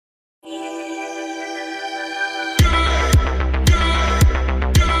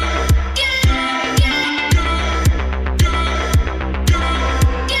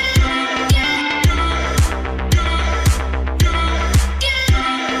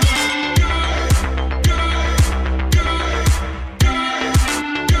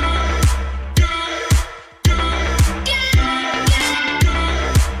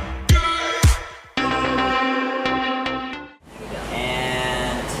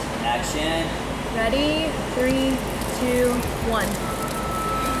Action. Ready? 3, 2, 1.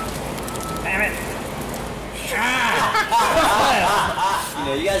 Damn it. You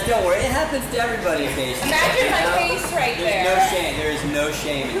know, you guys don't worry. It happens to everybody occasionally. Imagine my face right there. There's no shame. There is no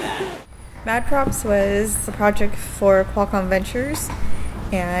shame in that. Mad Props was a project for Qualcomm Ventures,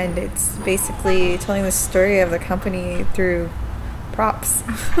 and it's basically telling the story of the company through props.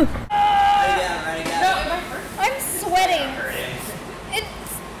 Ready down. I'm sweating. It's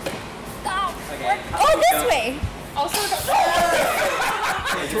this way. Also, I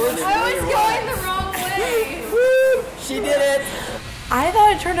I was going the wrong way. She did it. I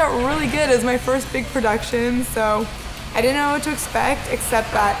thought it turned out really good. It was my first big production, so I didn't know what to expect,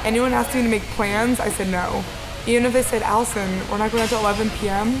 except that anyone asked me to make plans, I said no. Even if they said, Allison, we're not going out till 11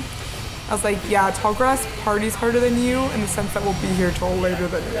 p.m., I was like, yeah, Tallgrass party's harder than you in the sense that we'll be here till later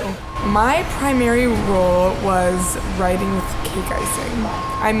than you. My primary role was writing with cake icing.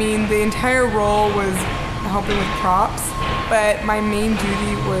 I mean, the entire role was helping with props, but my main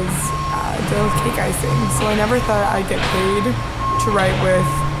duty was dealing with cake icing. So I never thought I'd get paid to write with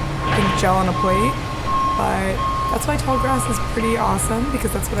pink gel on a plate, but that's why Tallgrass is pretty awesome,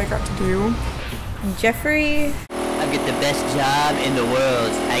 because that's what I got to do. Jeffrey. I get the best job in the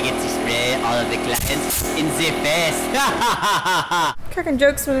world. I get to spray all of the clients in the face. Cracking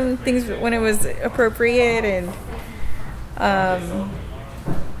jokes when it was appropriate, and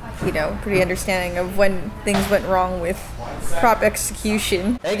you know, pretty understanding of when things went wrong with prop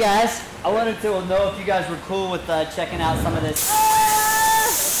execution. Hey guys, I wanted to know if you guys were cool with checking out some of this.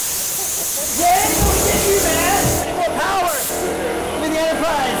 Yeah, we get you, man. More power. I'm in the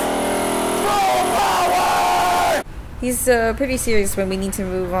Enterprise. Full power. He's pretty serious when we need to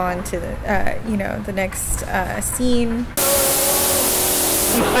move on to the, you know, the next scene.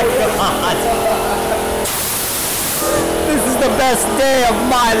 Oh my God. This is the best day of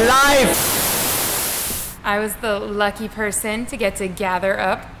my life. I was the lucky person to get to gather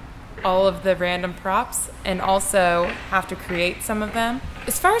up all of the random props and also have to create some of them.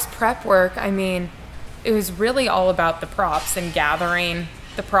 As far as prep work, I mean, it was really all about the props and gathering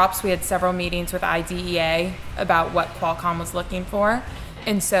the props. We had several meetings with I.D.E.A. about what Qualcomm was looking for.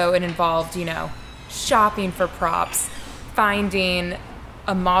 And so it involved, you know, shopping for props, finding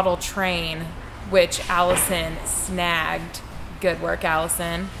a model train, which Allison snagged. Good work,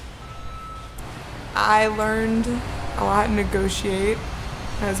 Allison. I learned a lot to negotiate,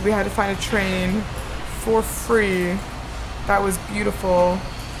 as we had to find a train for free that was beautiful,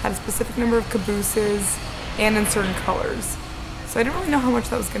 had a specific number of cabooses, and in certain colors. So I didn't really know how much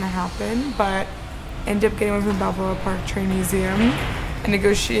that was going to happen, but ended up getting one from Balboa Park Train Museum and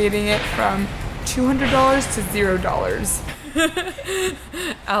negotiating it from $200 to $0.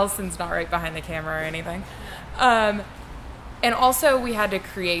 Allison's not right behind the camera or anything. And also we had to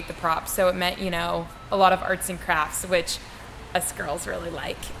create the props, so it meant, you know, a lot of arts and crafts, which us girls really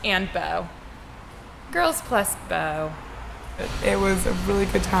like, and Beau. Girls plus Beau. It was a really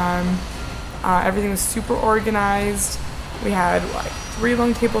good time. Everything was super organized. We had like 3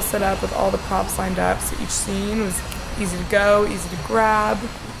 long tables set up with all the props lined up, so each scene was easy to go, easy to grab.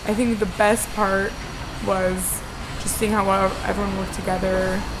 I think the best part was just seeing how well everyone worked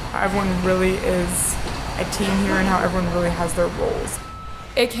together, how everyone really is a team here, and how everyone really has their roles.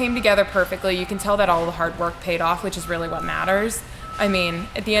 It came together perfectly. You can tell that all the hard work paid off, which is really what matters. I mean,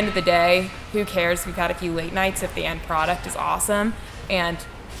 at the end of the day, who cares? We've had a few late nights if the end product is awesome, and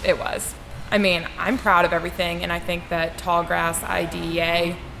it was. I mean, I'm proud of everything, and I think that Tallgrass,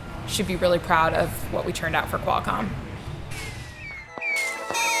 I.D.E.A. should be really proud of what we turned out for Qualcomm.